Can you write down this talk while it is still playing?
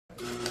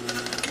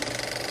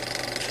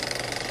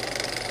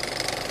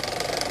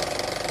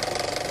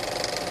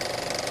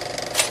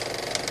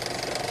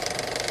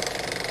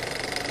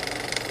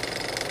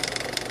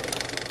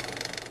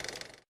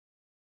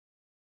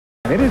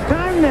It is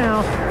time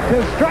now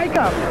to strike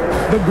up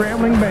the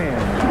Grambling Band.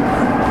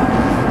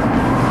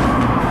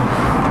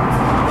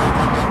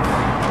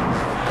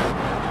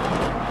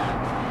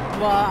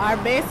 Well, our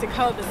basic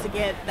hope is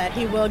that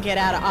he will get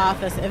out of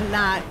office. If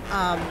not,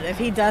 if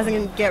he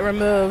doesn't get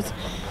removed,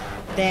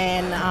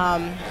 then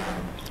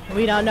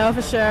we don't know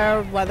for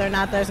sure whether or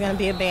not there's going to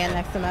be a band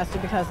next semester,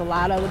 because a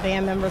lot of the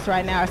band members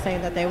right now are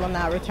saying that they will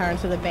not return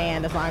to the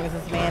band as long as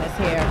this band is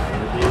here.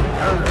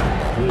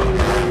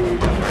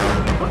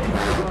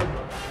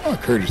 Oh,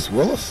 Curtis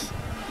Willis.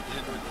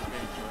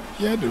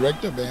 Yeah,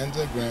 director of bands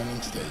at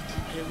Grambling State.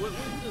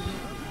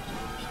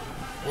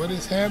 What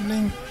is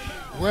happening?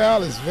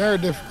 Well, it's very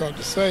difficult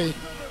to say.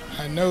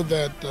 I know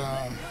that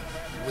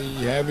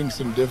we're having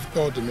some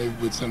difficulty maybe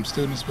with some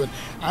students, but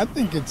I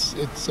think it's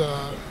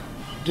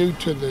due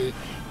to the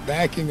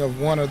backing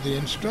of one of the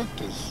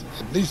instructors,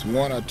 at least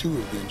one or two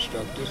of the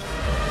instructors.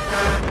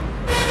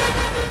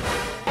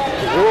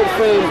 The World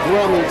Fame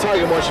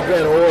Grambling Marching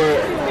Band, or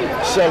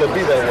shall it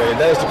be that way?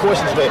 That is the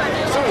question today.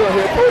 Students are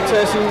here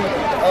protesting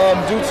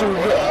due to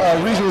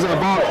reasons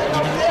about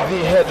the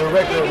head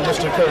director,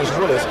 Mr. Curtis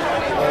Willis.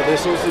 There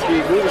seems to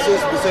be grievances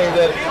saying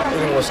that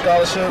dealing with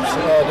scholarships,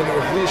 dealing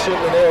with leadership,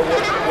 and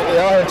what they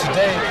are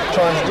today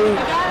trying to do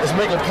is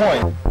make a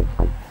point.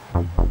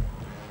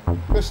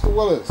 Mr.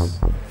 Willis,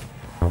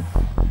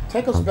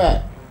 take us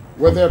back.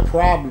 Were there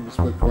problems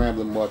with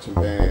Grambling Marching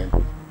Band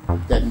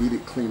that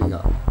needed cleaning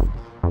up?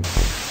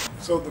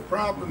 So the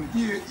problem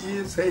here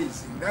is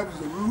hazing. That was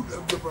the root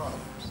of the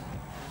problems.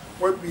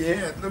 What we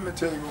had, let me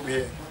tell you what we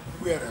had.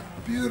 We had a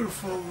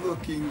beautiful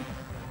looking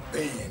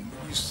band.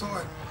 When you saw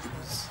it, it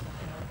was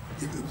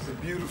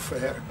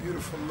had a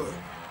beautiful look.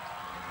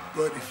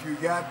 But if you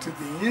got to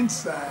the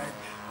inside,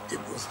 it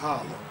was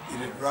hollow. It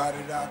had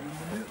rotted out in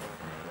the middle.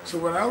 So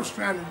what I was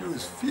trying to do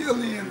is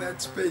fill in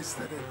that space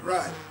that had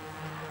rotted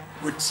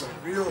with some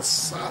real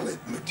solid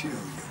material.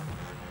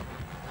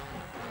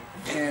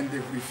 And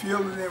if we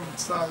fill it in with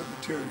solid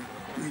material,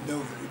 we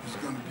know that it was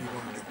going to be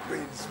one of the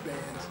greatest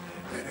bands